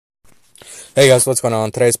Hey guys, what's going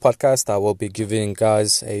on? Today's podcast, I will be giving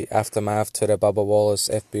guys a aftermath to the Bubba Wallace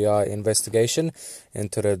FBI investigation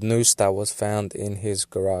into the noose that was found in his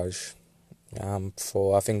garage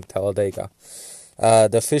for, I think, Talladega.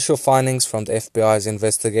 The official findings from the FBI's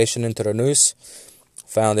investigation into the noose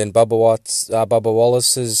found in Bubba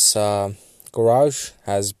Wallace's garage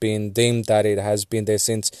has been deemed that it has been there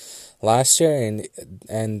since last year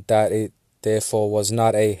and that it therefore was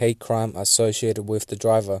not a hate crime associated with the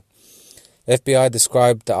driver. FBI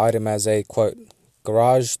described the item as a, quote,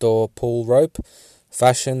 garage door pull rope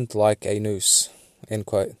fashioned like a noose, end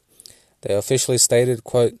quote. They officially stated,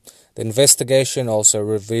 quote, the investigation also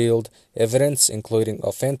revealed evidence, including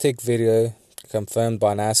authentic video confirmed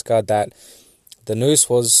by NASCAR that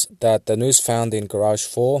the noose found in Garage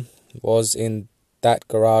 4 was in that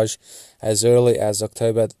garage as early as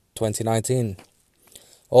October 2019.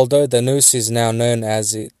 Although the noose is now known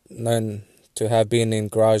to have been in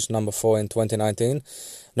garage number 4 in 2019,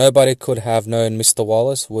 nobody could have known Mr.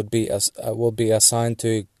 Wallace would be assigned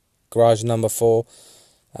to garage number 4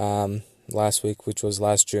 last week, which was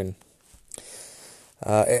last June.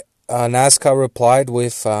 NASCAR replied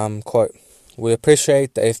with, quote, we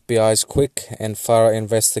appreciate the FBI's quick and thorough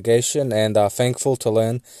investigation and are thankful to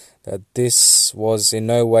learn that this was in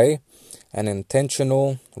no way an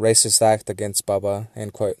intentional racist act against Bubba,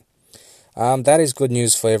 end quote. That is good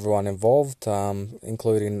news for everyone involved,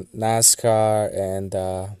 including NASCAR and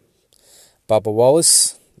Bubba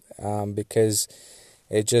Wallace, because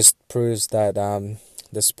it just proves that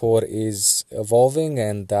the sport is evolving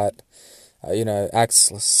and that,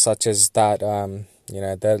 acts such as that,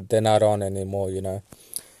 they're not on anymore,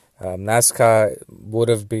 NASCAR would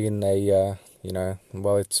have been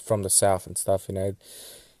it's from the South and stuff, and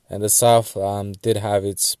the South did have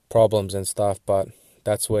its problems and stuff, but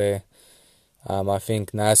that's where I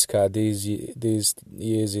think NASCAR these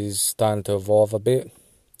years is starting to evolve a bit.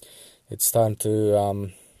 It's starting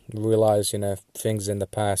to realize, things in the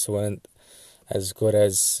past weren't as good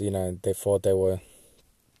as, they thought they were.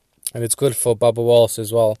 And it's good for Bubba Wallace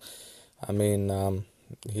as well. I mean,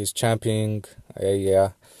 he's championing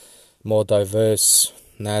a more diverse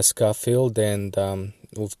NASCAR field, and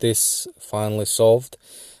with this finally solved,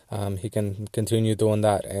 he can continue doing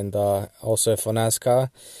that. And also for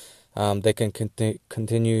NASCAR, they can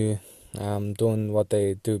continue doing what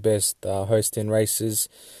they do best, hosting races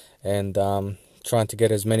and trying to get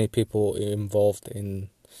as many people involved in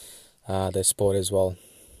their sport as well.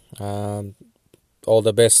 All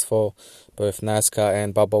the best for both NASCAR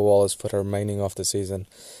and Bubba Wallace for the remaining of the season.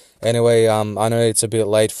 Anyway, I know it's a bit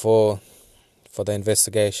late for the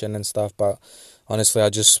investigation and stuff, but honestly, I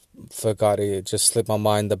just forgot. It just slipped my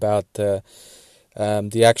mind about the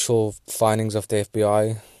actual findings of the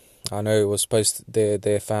FBI. I know it was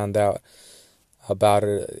they found out about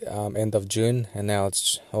it end of June, and now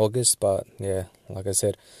it's August. But yeah, like I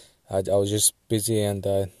said, I was just busy and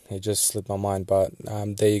it just slipped my mind. But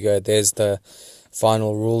there you go. There's the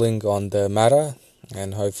final ruling on the matter,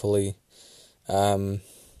 and hopefully,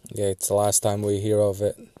 it's the last time we hear of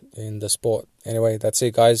it in the sport. Anyway, that's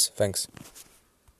it, guys. Thanks.